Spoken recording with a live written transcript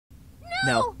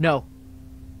No, no.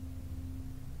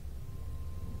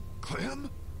 Clem?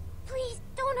 Please,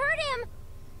 don't hurt him!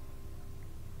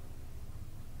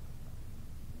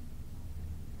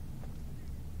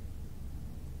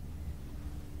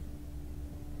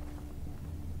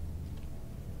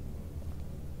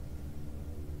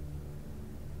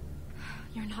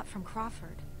 You're not from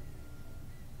Crawford.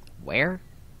 Where?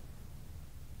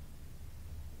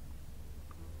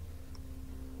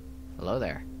 Hello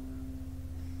there.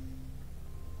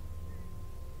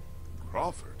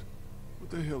 Crawford? What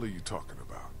the hell are you talking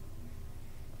about?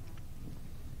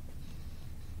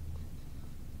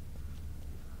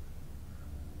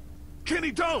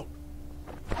 Kenny, don't!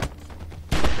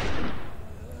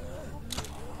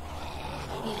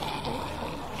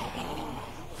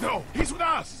 No, he's with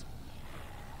us!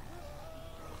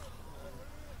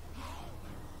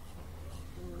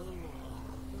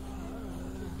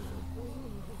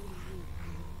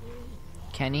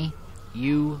 Kenny,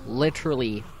 you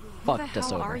literally fucked us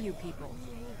Who the hell over. are you people?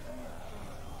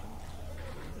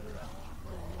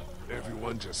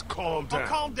 Everyone just calm down. I'll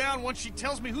calm down once she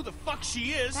tells me who the fuck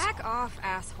she is. Back off,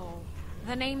 asshole.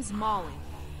 The name's Molly.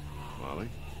 Molly,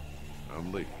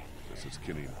 I'm Lee. This is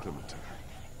Kenny and Clementine.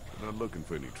 We're not looking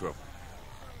for any trouble.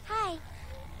 Hi.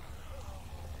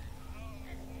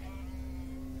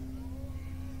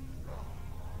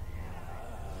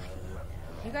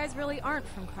 You guys really aren't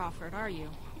from Crawford, are you?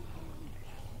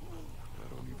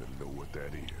 I don't even know what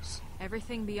that is.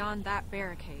 Everything beyond that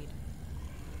barricade.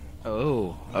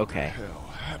 Oh, What the okay.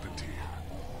 hell happened here?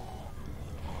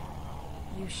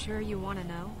 You sure you want to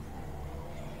know?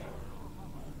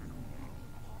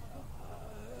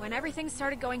 When everything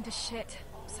started going to shit,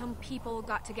 some people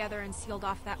got together and sealed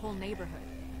off that whole neighborhood.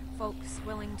 Folks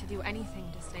willing to do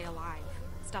anything to stay alive,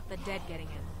 stop the dead getting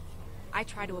in. I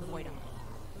try to avoid them.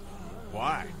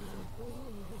 Why?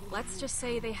 Let's just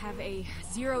say they have a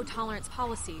zero-tolerance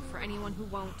policy for anyone who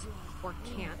won't or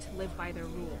can't live by their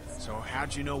rules. So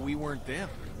how'd you know we weren't them?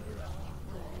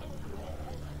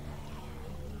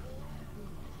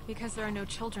 Because there are no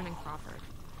children in Crawford.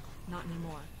 Not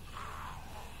anymore.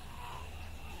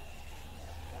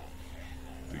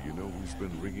 Do you know who's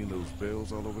been ringing those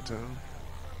bells all over town?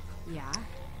 Yeah,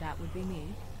 that would be me.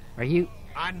 Are you...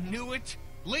 I knew it!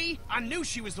 Lee, I knew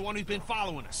she was the one who's been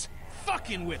following us.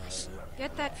 Fucking with us.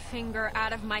 Get that finger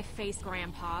out of my face,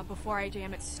 Grandpa, before I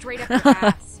jam it straight up your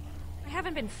ass. I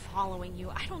haven't been following you.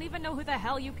 I don't even know who the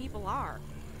hell you people are.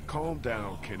 Calm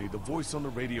down, Kenny. The voice on the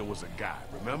radio was a guy,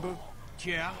 remember?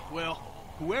 Yeah, well,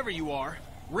 whoever you are,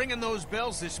 ringing those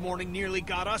bells this morning nearly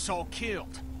got us all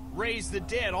killed. Raised the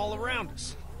dead all around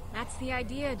us. That's the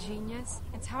idea, genius.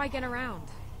 It's how I get around.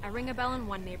 I ring a bell in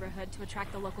one neighborhood to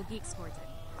attract the local geeks towards it.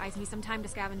 Buys me some time to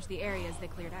scavenge the areas they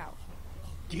cleared out.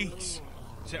 Geeks.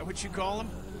 Is that what you call them?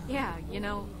 Yeah, you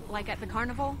know, like at the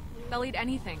carnival, they'll eat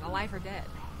anything, alive or dead.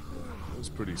 That's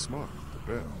pretty smart,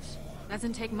 the bells.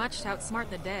 Doesn't take much to outsmart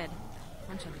the dead.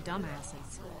 Bunch of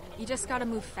dumbasses. You just gotta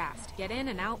move fast, get in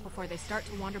and out before they start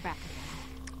to wander back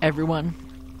again. Everyone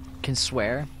can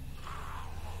swear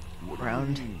What do you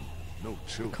around mean? No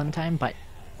children. Clementine, but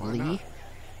Why Lee? not?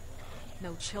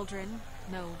 No children,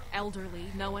 no elderly,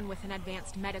 no one with an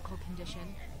advanced medical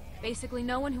condition. Basically,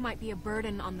 no one who might be a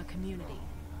burden on the community.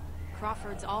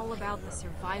 Crawford's all about the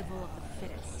survival of the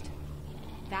fittest.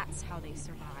 That's how they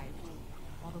survived,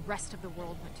 while the rest of the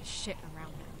world went to shit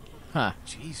around them. Huh.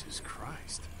 Jesus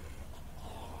Christ.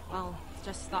 Well, it's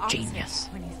just the opposite Genius.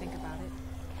 when you think about it.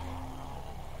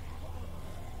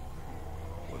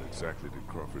 What exactly did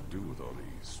Crawford do with all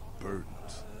these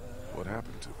burdens? What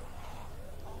happened to them?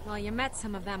 Well, you met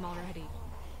some of them already.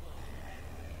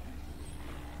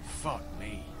 Fuck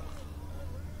me.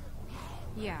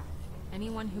 Yeah,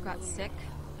 anyone who got sick,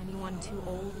 anyone too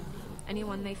old,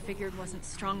 anyone they figured wasn't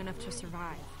strong enough to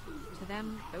survive. To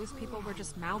them, those people were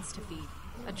just mouths to feed,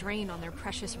 a drain on their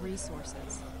precious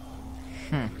resources.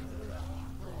 How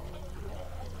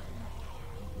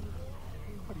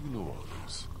do you know all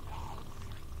this?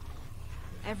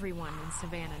 Everyone in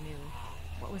Savannah knew.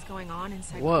 What was going on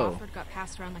inside Whoa. Crawford got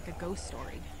passed around like a ghost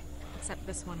story. Except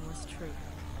this one was true.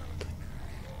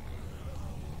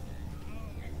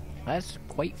 That's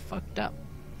quite fucked up.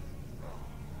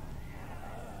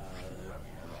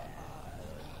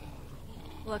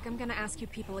 Look, I'm gonna ask you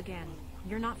people again.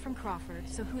 You're not from Crawford,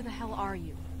 so who the hell are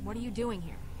you? What are you doing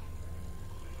here?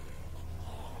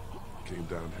 Came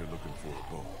down here looking for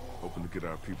a boat, hoping to get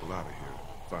our people out of here,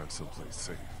 find someplace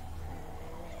safe.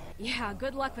 Yeah,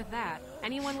 good luck with that.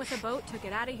 Anyone with a boat took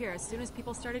it out of here as soon as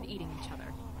people started eating each other.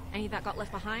 Any that got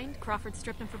left behind, Crawford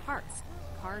stripped them for parts.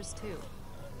 Cars, too.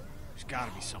 There's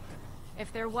gotta be something.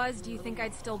 If there was, do you think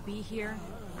I'd still be here?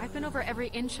 I've been over every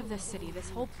inch of this city. This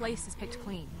whole place is picked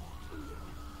clean.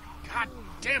 God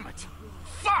damn it!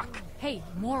 Fuck! Hey,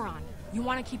 moron. You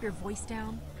want to keep your voice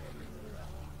down?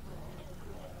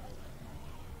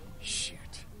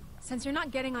 Shit. Since you're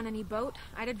not getting on any boat,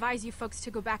 I'd advise you folks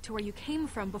to go back to where you came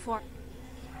from before...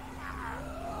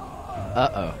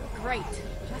 Uh-oh. Great.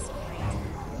 Just great.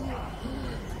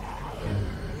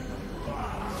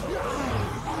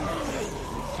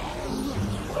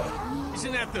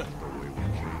 Isn't that the...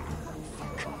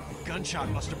 Fuck. The gunshot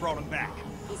must have brought him back.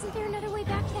 Isn't there another way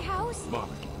back to the house? Molly,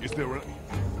 is there a...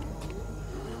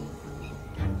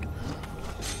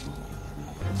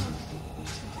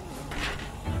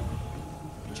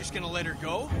 You just gonna let her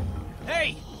go?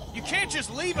 Hey! You can't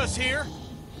just leave us here!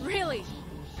 Really?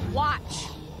 Watch.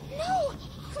 No!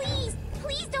 Please!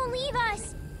 Please don't leave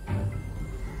us!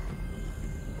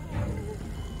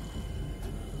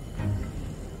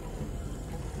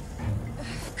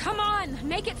 Come on,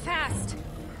 make it fast.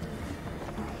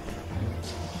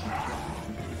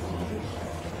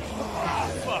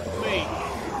 Fuck me!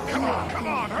 Come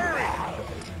on, hurry!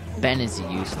 Ben is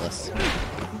useless. Come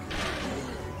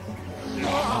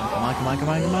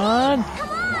on.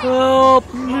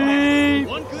 Help me!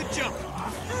 One good jump!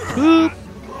 Poop!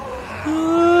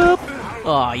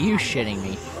 Oh, you shitting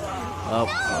me. Oh,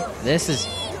 this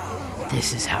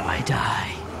is how I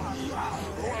die.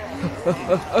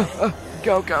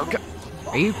 Go.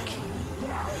 Are you...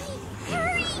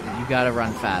 You gotta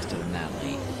run faster than that,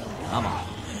 Lee. Come on.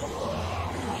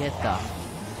 Get the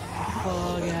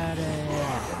fuck out of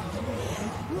here.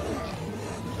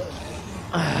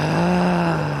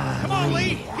 Come on,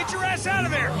 Lee! Get your ass out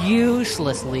of there!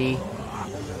 Useless, Lee.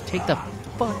 Take the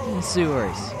fucking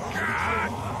sewers.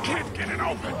 Can't get it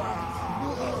open.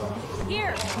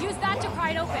 Here, use that to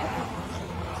pry it open.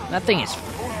 That thing is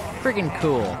freaking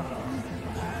cool.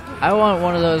 I want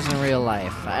one of those in real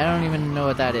life. I don't even know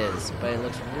what that is, but it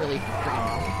looks really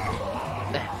freaking cool.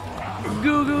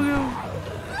 Go.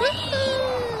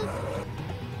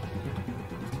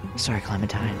 Sorry,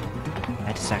 Clementine. I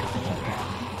had to sacrifice that.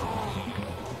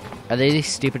 Are they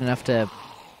stupid enough to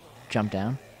jump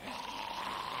down?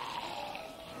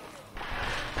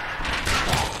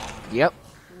 Yep.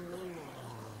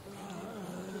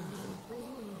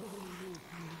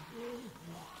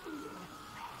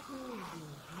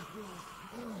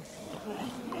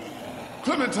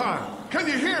 Clementine, can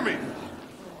you hear me?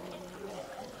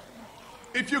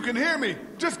 If you can hear me,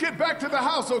 just get back to the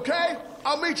house, okay?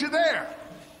 I'll meet you there.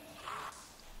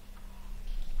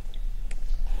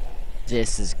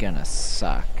 This is gonna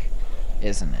suck,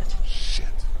 isn't it? Shit.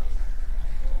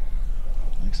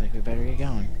 Looks like we better get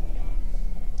going.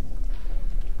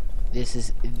 This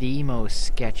is the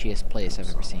most sketchiest place I've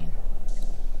ever seen.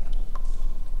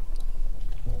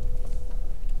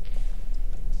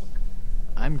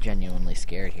 I'm genuinely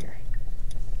scared here.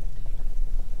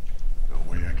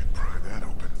 No way I can pry that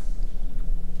open.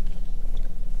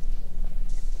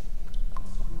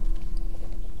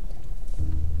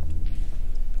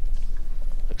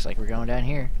 Looks like we're going down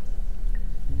here.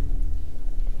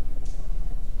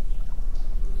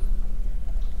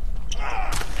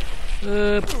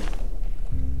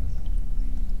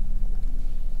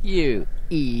 You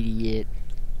idiot.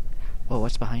 Whoa,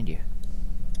 what's behind you?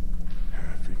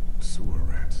 Half-eaten sewer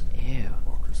rats. Ew.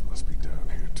 Walkers must be down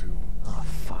here too. Oh,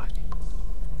 fuck.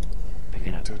 Pick it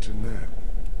Ain't up. touching that.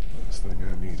 Last thing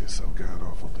I need is some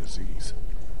god-awful disease.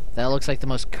 That looks like the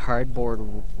most cardboard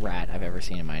rat I've ever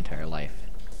seen in my entire life.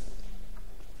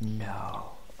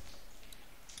 No.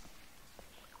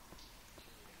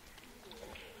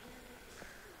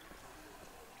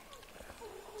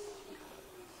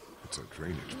 It's a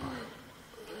drainage pipe.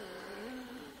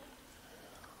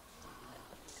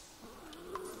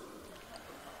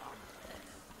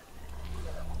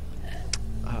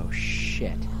 Oh,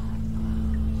 shit.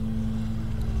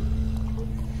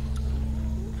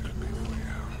 Could be the way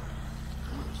out.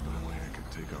 There's no way I can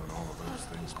take on all of those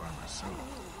things by myself.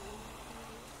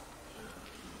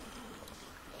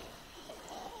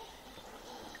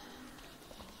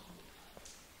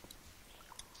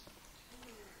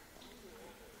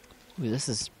 Ooh, this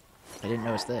is... I didn't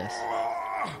notice this.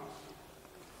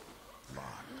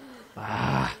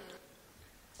 Ah.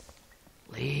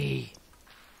 Lee.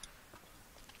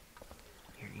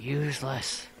 You're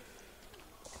useless.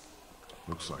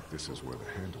 Looks like this is where the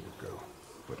handle would go,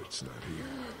 but it's not here.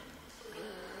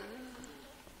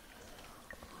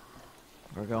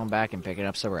 We're going back and picking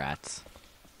up some rats.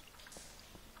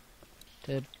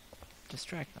 To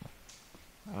distract them.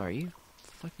 Oh, are you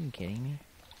fucking kidding me?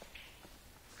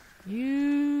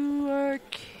 You are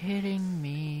kidding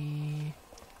me.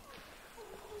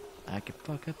 I could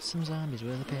fuck up some zombies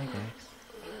with a pickaxe.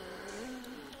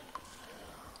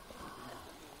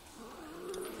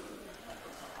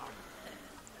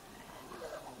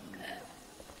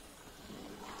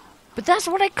 But that's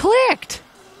what I clicked!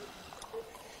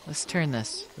 Let's turn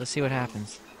this. Let's see what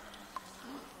happens.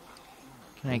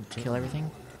 Can I kill everything?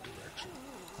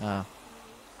 Oh.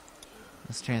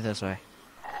 Let's turn it this way.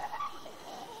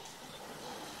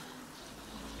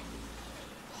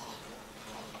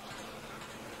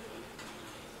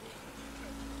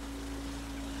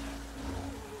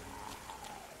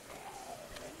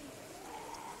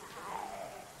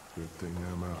 Good thing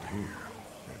I'm out here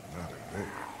and not in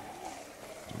there.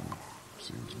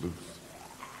 Seems loose.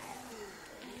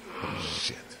 Oh,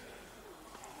 shit.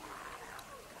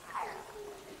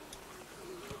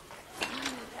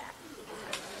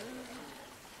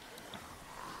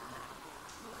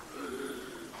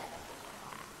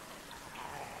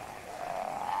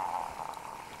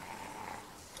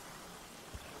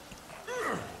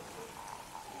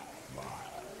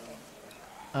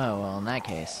 Oh, well, in that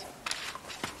case.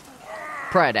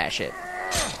 Pry that shit.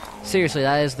 Seriously,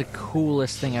 that is the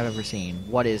coolest thing I've ever seen.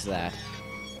 What is that?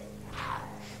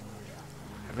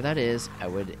 Whatever that is, I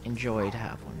would enjoy to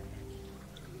have one.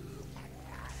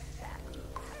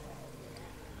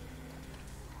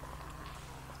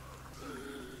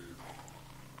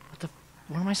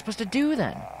 What am I supposed to do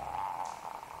then?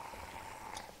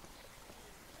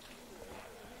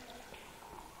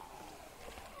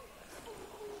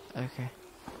 Okay.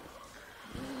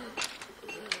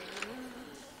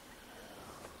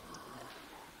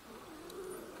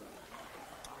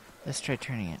 Let's try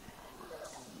turning it.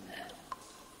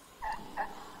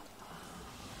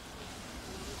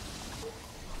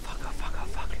 Fuck, oh fuck, oh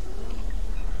fuck.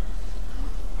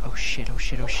 Oh shit, oh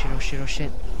shit, oh shit, oh shit, oh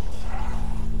shit.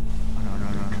 Oh no,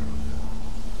 no, no, no.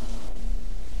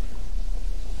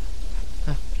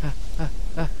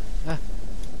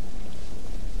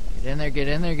 Get in there, get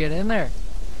in there, get in there.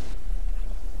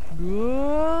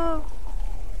 Whoa.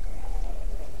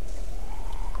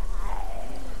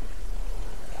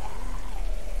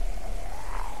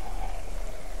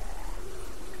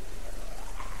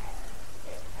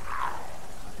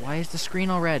 Why is the screen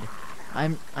all red?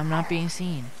 I'm not being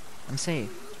seen. I'm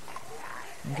safe.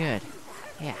 I'm good.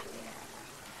 Yeah.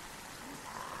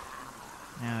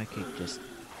 Now I could just go.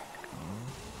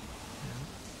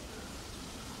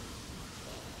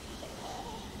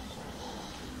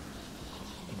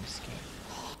 Escape.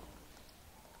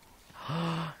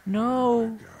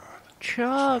 No!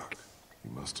 Chuck! He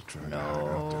must have tried to hide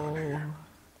out down No. here.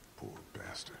 Poor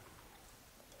bastard.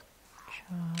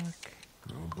 Chuck.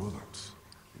 No bullets.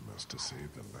 He must have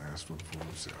saved the last one for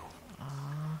himself.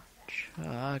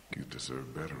 Chuck. You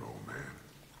deserve better, old man.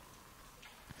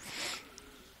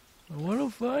 I want to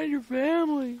find your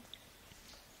family.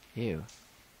 Ew.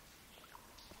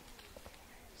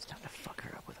 It's time to fuck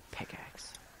her up with a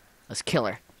pickaxe. Let's kill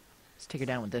her. Let's take her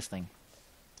down with this thing.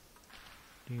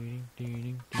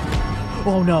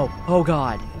 Oh no! Oh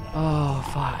god! Oh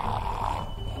fuck!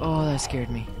 Oh, that scared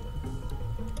me.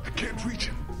 I can't reach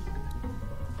him.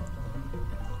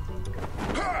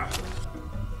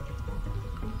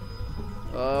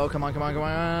 Oh, come on, come on, come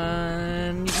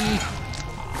on!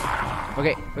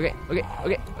 Okay, okay, okay,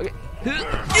 okay, okay.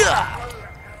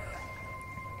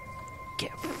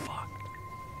 Get fucked.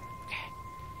 Okay.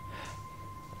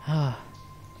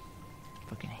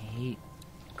 Fucking hate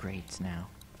grates now.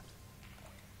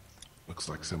 Looks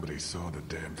like somebody saw the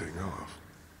damn thing off.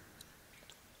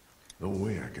 No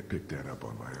way I could pick that up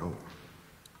on my own.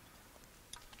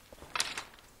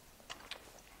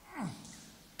 I'm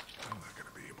not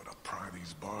gonna be able to pry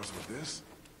these bars with this.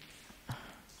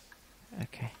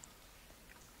 Okay.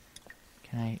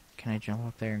 Can I jump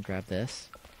up there and grab this?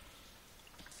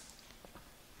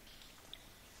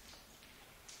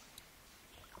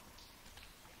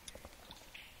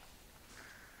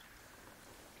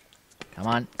 Come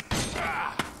on.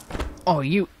 Oh,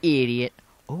 you idiot.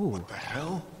 Oh. What the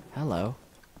hell? Hello.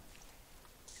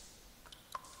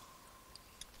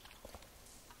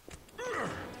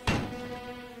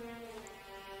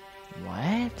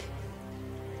 What?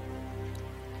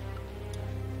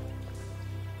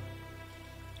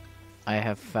 I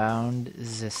have found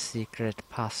the secret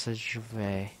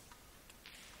passageway.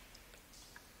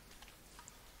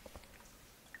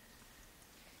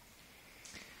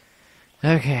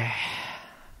 Okay.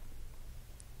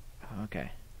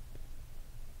 Okay.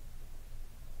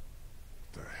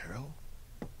 The hell?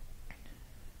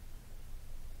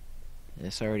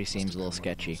 This already seems a little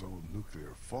sketchy. Those old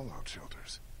nuclear fallout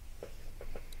shelters.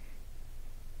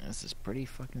 This is pretty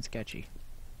fucking sketchy.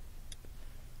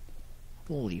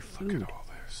 Holy Look food. at all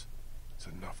this.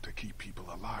 It's enough to keep people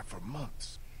alive for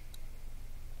months.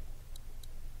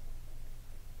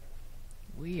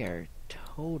 We are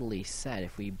totally set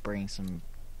if we bring some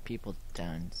people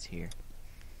down here.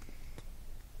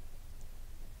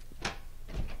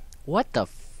 What the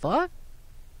fuck?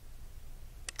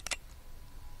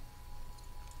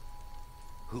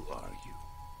 Who are you?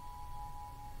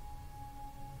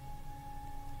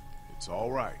 It's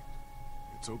all right.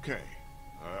 It's okay.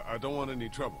 I don't want any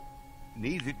trouble.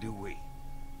 Neither do we.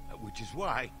 Which is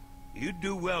why you'd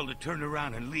do well to turn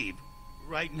around and leave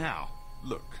right now.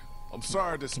 Look, I'm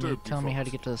sorry to disturb you. Can you tell me how to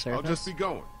folks. get to the surface? I'll just be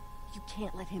going. You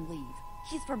can't let him leave.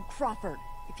 He's from Crawford.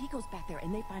 If he goes back there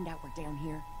and they find out we're down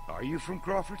here... Are you from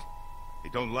Crawford? Hey,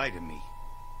 don't lie to me.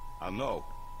 I'll know.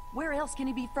 Where else can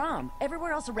he be from?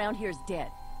 Everywhere else around here is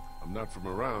dead. I'm not from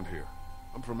around here.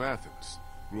 I'm from Athens.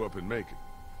 Grew up in Macon.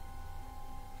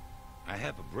 I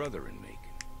have a brother in Macon.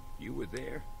 You were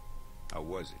there? How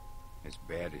was it? As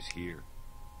bad as here?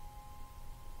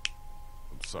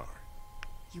 I'm sorry.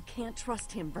 You can't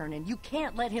trust him, Vernon. You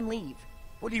can't let him leave.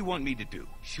 What do you want me to do?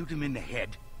 Shoot him in the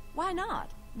head? Why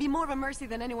not? Be more of a mercy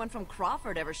than anyone from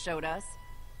Crawford ever showed us.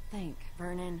 Think,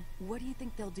 Vernon. What do you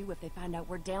think they'll do if they find out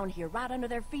we're down here, right under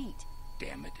their feet?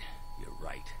 Damn it. You're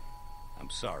right.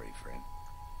 I'm sorry, friend.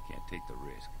 Can't take the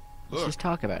risk. Let's just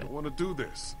talk about I it. want to do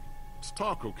this. Let's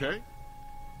talk, okay?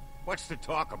 What's to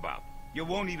talk about? You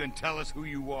won't even tell us who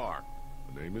you are.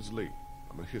 My name is Lee.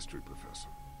 I'm a history professor.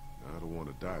 I don't want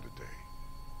to die today.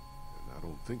 And I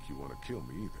don't think you want to kill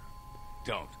me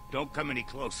either. Don't come any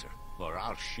closer, or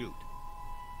I'll shoot.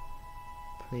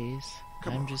 Please.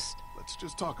 Come I'm on. just... Let's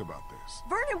just talk about this.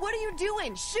 Vernon, what are you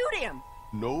doing? Shoot him!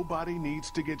 Nobody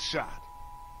needs to get shot.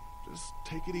 Just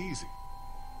take it easy.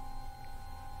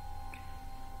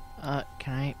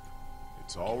 Can I...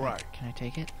 It's all right. Can I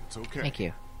take it? It's okay. Thank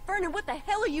you. Vernon, what the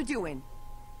hell are you doing?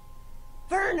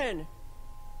 Vernon!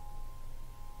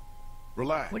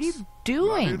 Relax. What are you I'm not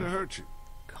doing? here to hurt you.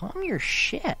 Calm your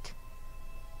shit.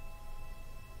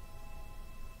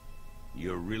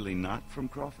 You're really not from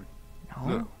Crawford? No.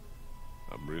 No,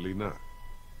 I'm really not.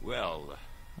 Well,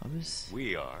 I was...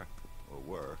 we are, or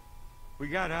were. We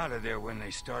got out of there when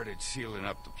they started sealing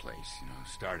up the place,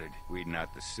 started weeding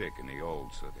out the sick and the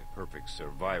old so the perfect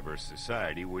survivor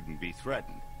society wouldn't be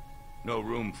threatened. No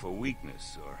room for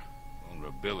weakness or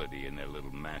vulnerability in their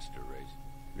little master race.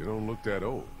 You don't look that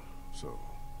old, so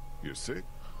you're sick?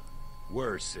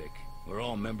 We're sick. We're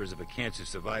all members of a cancer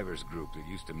survivors group that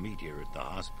used to meet here at the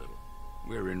hospital.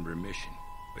 We're in remission.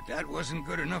 But that wasn't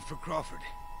good enough for Crawford.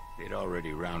 They'd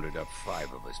already rounded up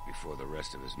 5 of us before the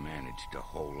rest of us managed to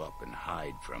hole up and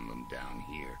hide from them down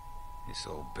here. This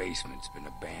old basement's been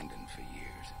abandoned for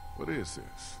years. What is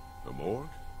this? A morgue?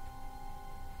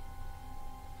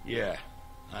 Yeah,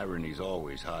 irony's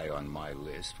always high on my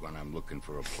list when I'm looking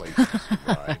for a place to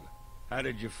survive. How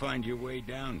did you find your way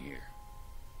down here?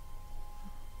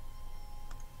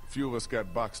 A few of us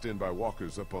got boxed in by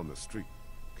walkers up on the street.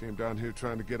 Came down here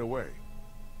trying to get away.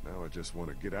 Now I just want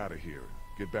to get out of here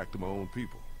and get back to my own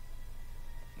people.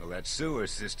 Well, that sewer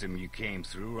system you came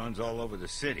through runs all over the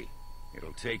city.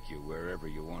 It'll take you wherever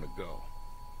you want to go.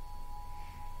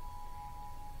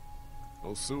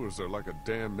 Those sewers are like a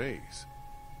damn maze.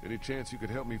 Any chance you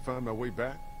could help me find my way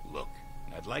back? Look,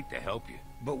 I'd like to help you,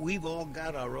 but we've all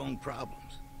got our own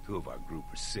problems. 2 of our group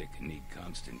are sick and need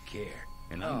constant care,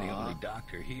 and I'm the only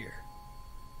doctor here.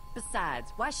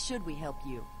 Besides, why should we help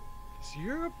you? 'Cause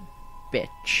you're a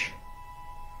bitch.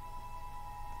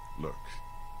 Look,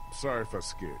 I'm sorry if I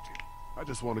scared you. I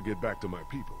just want to get back to my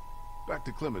people. Back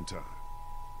to Clementine.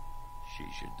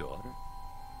 She's your daughter?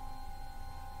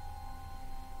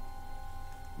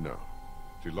 No,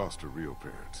 she lost her real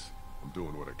parents. I'm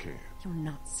doing what I can. You're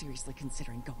not seriously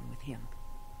considering going with him.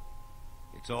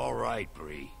 It's all right,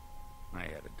 Bree. I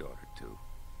had a daughter, too.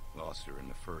 Lost her in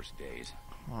the first days.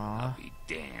 Aw. I'll be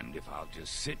damned if I'll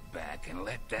just sit back and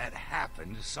let that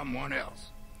happen to someone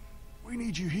else. We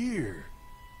need you here.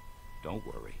 Don't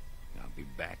worry. I'll be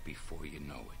back before you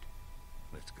know it.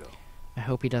 Let's go. I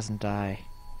hope he doesn't die.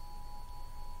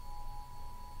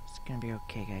 It's gonna be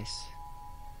okay, guys.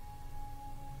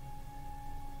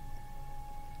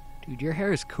 Dude, your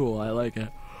hair is cool. I like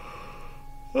it.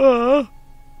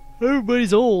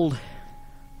 Everybody's old.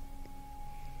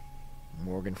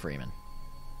 Morgan Freeman.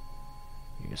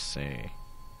 You say.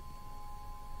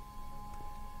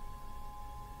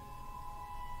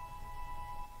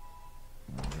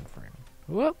 Morgan Freeman.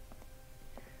 Whoop.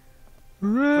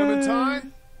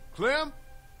 Clementine? Clem?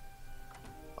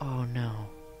 Oh no.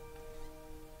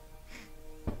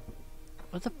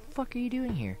 What the fuck are you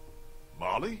doing here?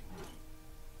 Molly?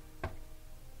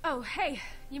 Oh, hey,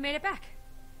 you made it back.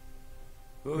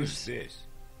 Who's this?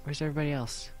 Where's everybody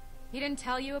else? He didn't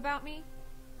tell you about me?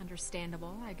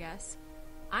 Understandable, I guess.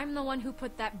 I'm the one who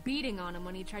put that beating on him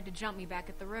when he tried to jump me back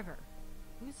at the river.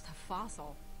 Who's the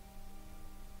fossil?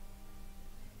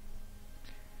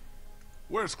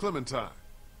 Where's Clementine?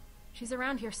 She's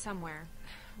around here somewhere.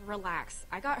 Relax.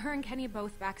 I got her and Kenny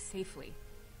both back safely.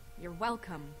 You're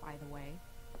welcome, by the way.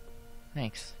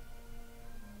 Thanks.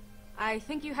 I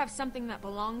think you have something that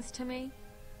belongs to me.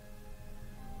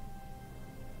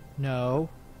 No.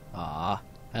 Aw,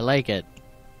 I like it.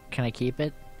 Can I keep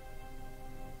it?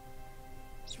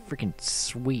 It's freaking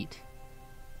sweet.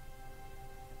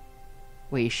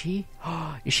 Wait, is she?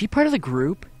 Is she part of the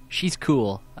group? She's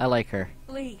cool. I like her.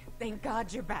 Lee, thank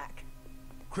God you're back.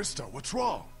 Krista, what's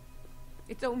wrong?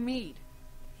 It's Omid.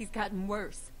 He's gotten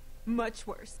worse. Much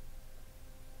worse.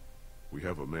 We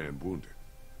have a man wounded.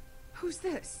 Who's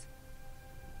this?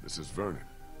 This is Vernon.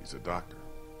 He's a doctor.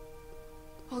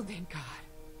 Oh, thank God.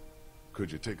 Could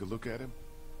you take a look at him?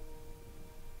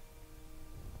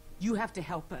 You have to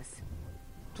help us.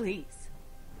 Please.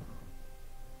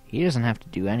 He doesn't have to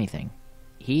do anything.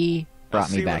 He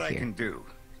brought me back I'll see what here. I can do.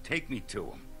 Take me to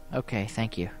him. Okay,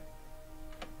 thank you.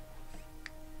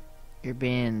 You're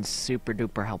being super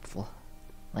duper helpful.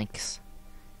 Thanks.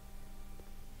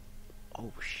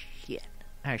 Oh shit.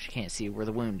 I actually can't see where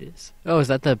the wound is. Oh, is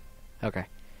that the... Okay.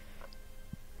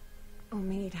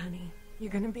 Omid, honey,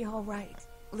 you're gonna be all right.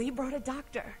 Lee brought a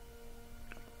doctor.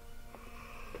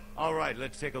 All right,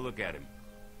 let's take a look at him.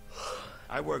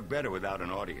 I work better without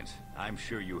an audience. I'm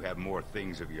sure you have more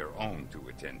things of your own to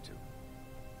attend to.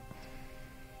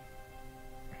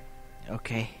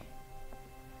 Okay.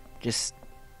 Just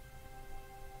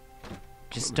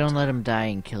don't let him die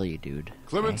and kill you, dude. Okay?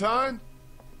 Clementine?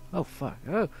 Oh, fuck.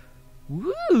 Oh.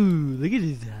 Woo! Look at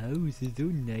his house. It's so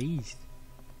nice.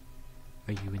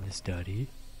 Are you in the study?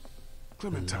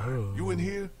 Clementine, Hello. you in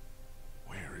here?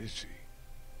 Where is she?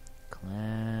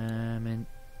 Clementine.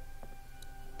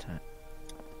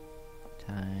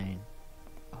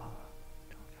 Oh.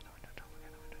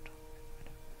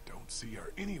 Don't see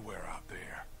her anywhere out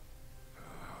there.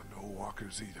 No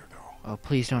walkers either, though. Oh,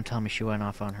 please don't tell me she went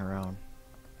off on her own.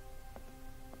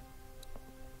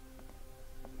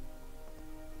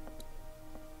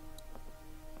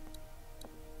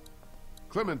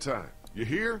 Clementine, you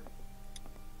here?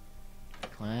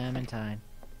 Clementine.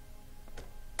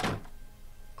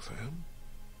 Clem?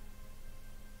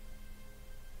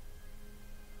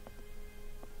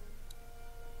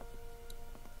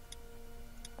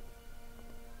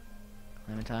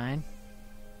 Clementine?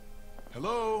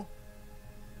 Hello?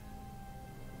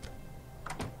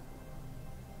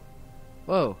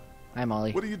 Whoa. Hi,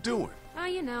 Molly. What are you doing? Oh,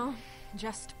 you know,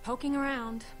 just poking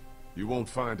around. You won't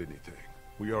find anything.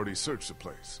 We already searched the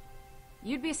place.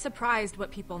 You'd be surprised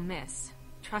what people miss.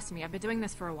 Trust me, I've been doing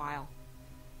this for a while.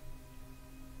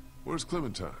 Where's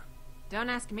Clementine? Don't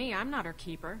ask me, I'm not her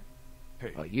keeper.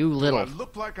 Hey, Oh, you do little... I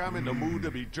look like I'm in the mood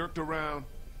to be jerked around?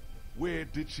 Where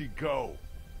did she go?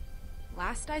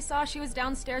 Last I saw, she was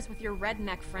downstairs with your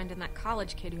redneck friend and that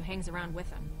college kid who hangs around with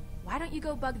him. Why don't you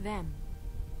go bug them?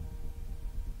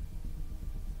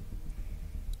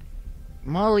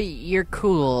 Molly, you're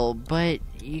cool, but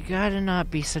you gotta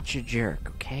not be such a jerk,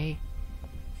 okay?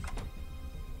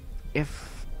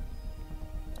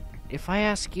 If I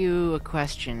ask you a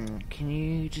question, can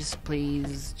you just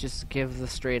please just give the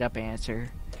straight up answer?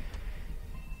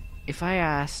 If I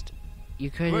asked,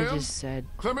 you could have Clem? just said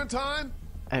Clementine?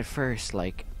 at first,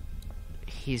 like,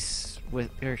 he's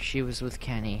with, or she was with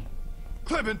Kenny.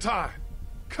 Clementine!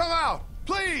 Come out,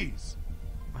 please!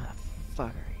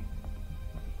 Motherfucker.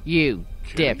 You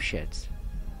Kenny? dipshits.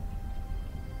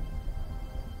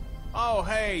 Oh,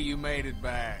 hey, you made it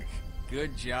back.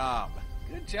 Good job.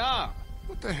 Good job.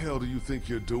 What the hell do you think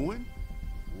you're doing?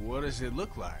 What does it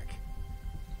look like?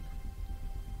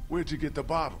 Where'd you get the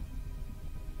bottle?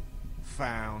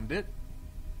 Found it.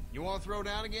 You want to throw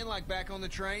down again like back on the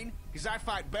train? Because I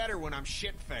fight better when I'm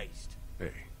shit-faced.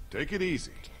 Hey, take it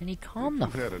easy. Kenny, calm the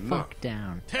You've had fuck enough.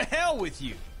 down. To hell with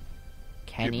you.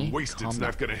 Kenny, Getting wasted's calm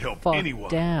not the gonna help fuck anyone.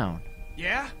 down.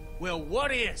 Yeah? Well,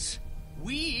 what is?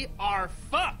 We are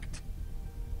fucked.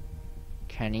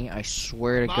 Kenny, I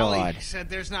swear to Molly God. said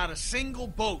there's not a single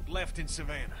boat left in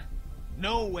Savannah.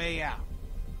 No way out.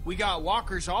 We got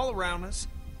walkers all around us.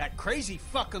 That crazy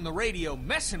fuck on the radio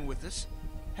messing with us.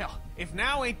 Hell, if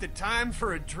now ain't the time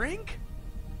for a drink?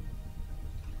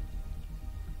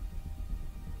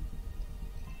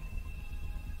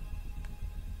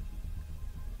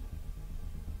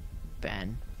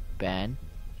 Ben.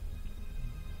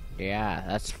 Yeah,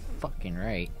 that's fucking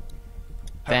right.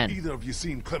 Have Ben. either of you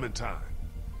seen Clementine?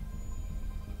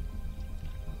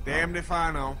 Damned if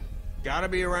I know. Gotta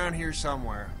be around here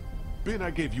somewhere. Ben,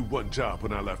 I gave you one job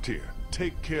when I left here.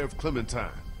 Take care of Clementine.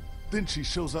 Then she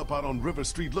shows up out on River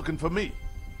Street looking for me.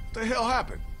 What the hell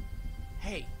happened?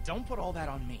 Hey, don't put all that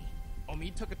on me.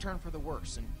 Omid took a turn for the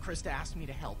worse, and Krista asked me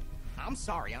to help. I'm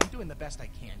sorry, I'm doing the best I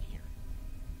can here.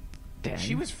 Damn.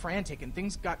 She was frantic, and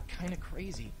things got kind of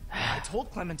crazy. I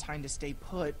told Clementine to stay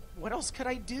put. What else could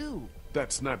I do?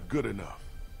 That's not good enough.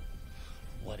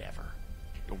 Whatever.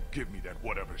 Don't give me that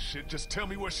whatever shit. Just tell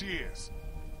me where she is.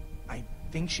 I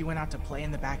think she went out to play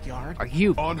in the backyard. Are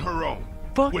you On her own.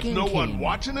 fucking With no one kidding me?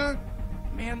 watching her?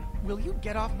 Man, will you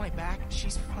get off my back?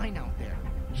 She's fine out there.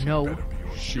 No, better be on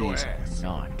your she's ass.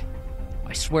 not.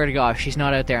 I swear to God, if she's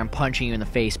not out there, I'm punching you in the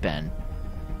face, Ben.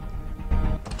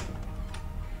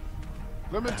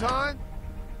 Clementine?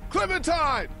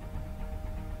 Clementine!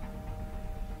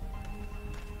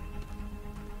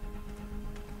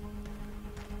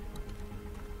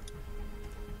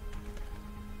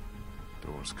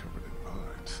 Doors covered in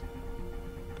vines.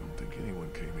 Don't think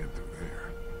anyone came in through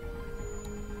there.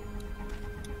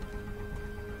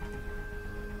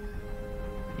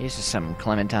 These are some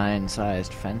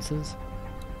Clementine-sized fences.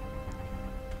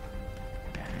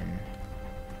 Ben,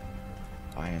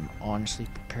 I am honestly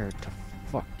prepared to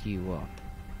fuck you up.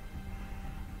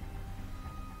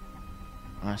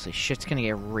 Honestly, shit's gonna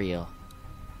get real.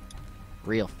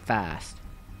 Real fast.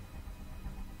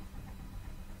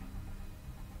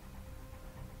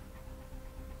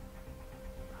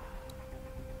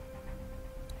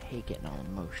 I hate getting all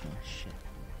emotional and shit.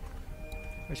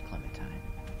 Where's Clementine?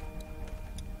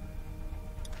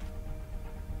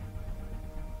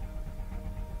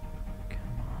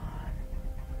 Come on.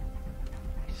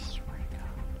 I swear to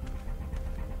God.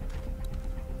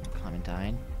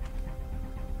 Clementine?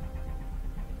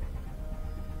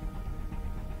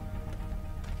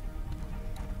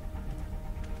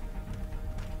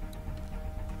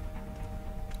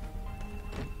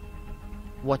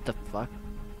 What the fuck?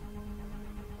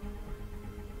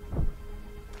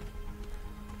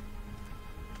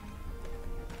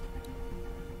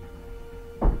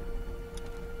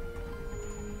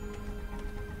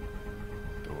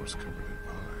 Doors covered in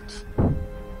vines.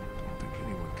 Don't think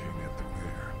anyone came in through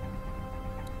there.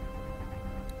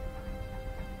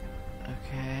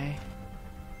 Okay.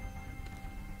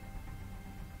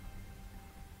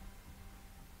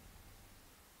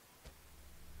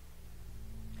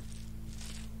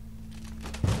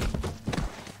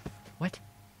 What?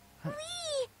 Huh?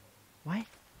 Lee! What?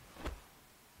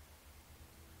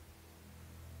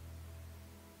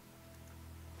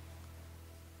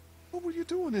 What were you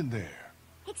doing in there?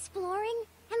 Exploring?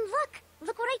 And look!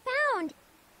 Look what I found!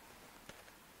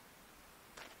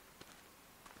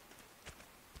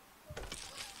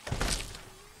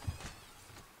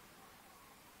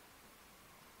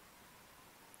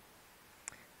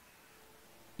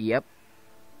 Yep.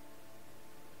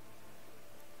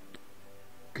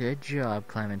 Good job,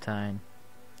 Clementine.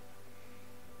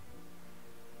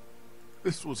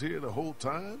 This was here the whole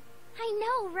time? I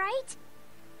know, right?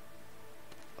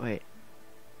 Wait.